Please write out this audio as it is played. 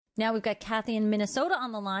Now we've got Kathy in Minnesota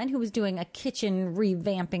on the line who was doing a kitchen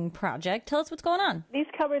revamping project. Tell us what's going on. These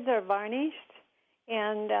cupboards are varnished,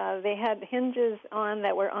 and they had hinges on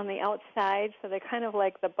that were on the outside, so they're kind of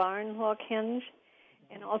like the barn look hinge,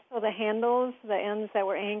 and also the handles, the ends that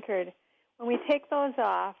were anchored. When we take those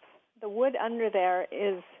off, the wood under there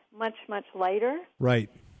is much, much lighter. Right.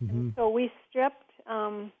 Mm-hmm. So we stripped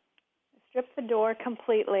the door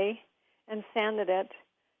completely and sanded it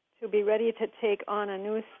to be ready to take on a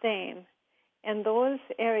new stain. And those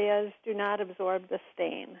areas do not absorb the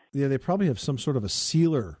stain. Yeah, they probably have some sort of a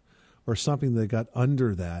sealer or something that got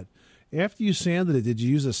under that. After you sanded it, did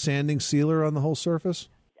you use a sanding sealer on the whole surface?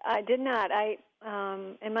 I did not.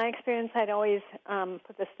 In my experience, I'd always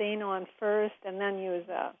put the stain on first and then use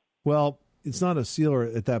a... Well, it's not a sealer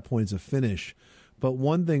at that point, it's a finish. But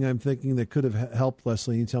one thing I'm thinking that could have helped,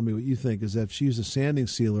 Leslie, you tell me what you think, is that if she used a sanding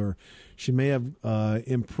sealer, she may have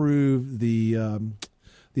improved the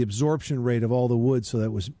absorption rate of all the wood so that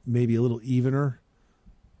it was maybe a little evener,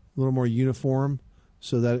 a little more uniform,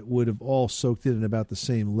 so that it would have all soaked in at about the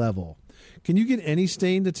same level. Can you get any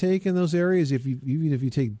stain to take in those areas, even if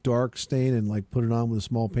you take dark stain and like put it on with a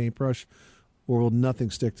small paintbrush, or will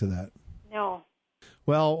nothing stick to that? No.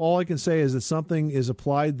 Well, all I can say is that something is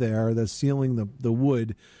applied there that's sealing the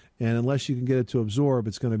wood, and unless you can get it to absorb,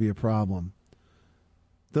 it's going to be a problem.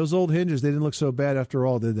 Those old hinges, they didn't look so bad after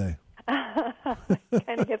all, did they?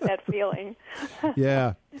 Kind of get that feeling.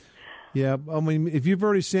 Yeah. I mean, if you've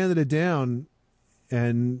already sanded it down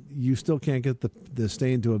and you still can't get the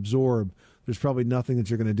stain to absorb, there's probably nothing that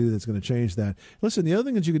you're going to do that's going to change that. Listen, the other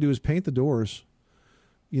thing that you could do is paint the doors.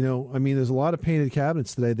 You know, I mean, there's a lot of painted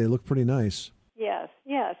cabinets today. They look pretty nice.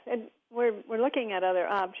 Yes. And we're looking at other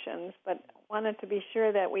options, but wanted to be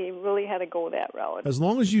sure that we really had to go that route. As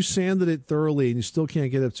long as you sanded it thoroughly and you still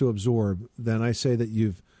can't get it to absorb, then I say that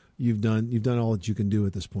you've done all that you can do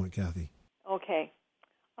at this point, Kathy. Okay.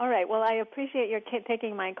 All right. Well, I appreciate your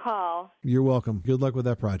taking my call. You're welcome. Good luck with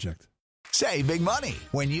that project. Save big money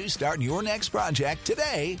when you start your next project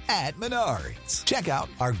today at Menards. Check out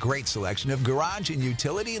our great selection of garage and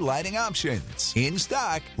utility lighting options in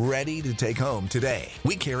stock, ready to take home today.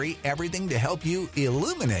 We carry everything to help you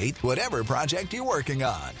illuminate whatever project you're working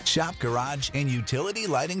on. Shop garage and utility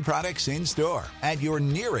lighting products in store at your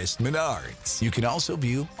nearest Menards. You can also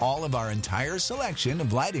view all of our entire selection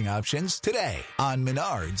of lighting options today on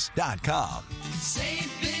Menards.com.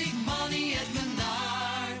 Save big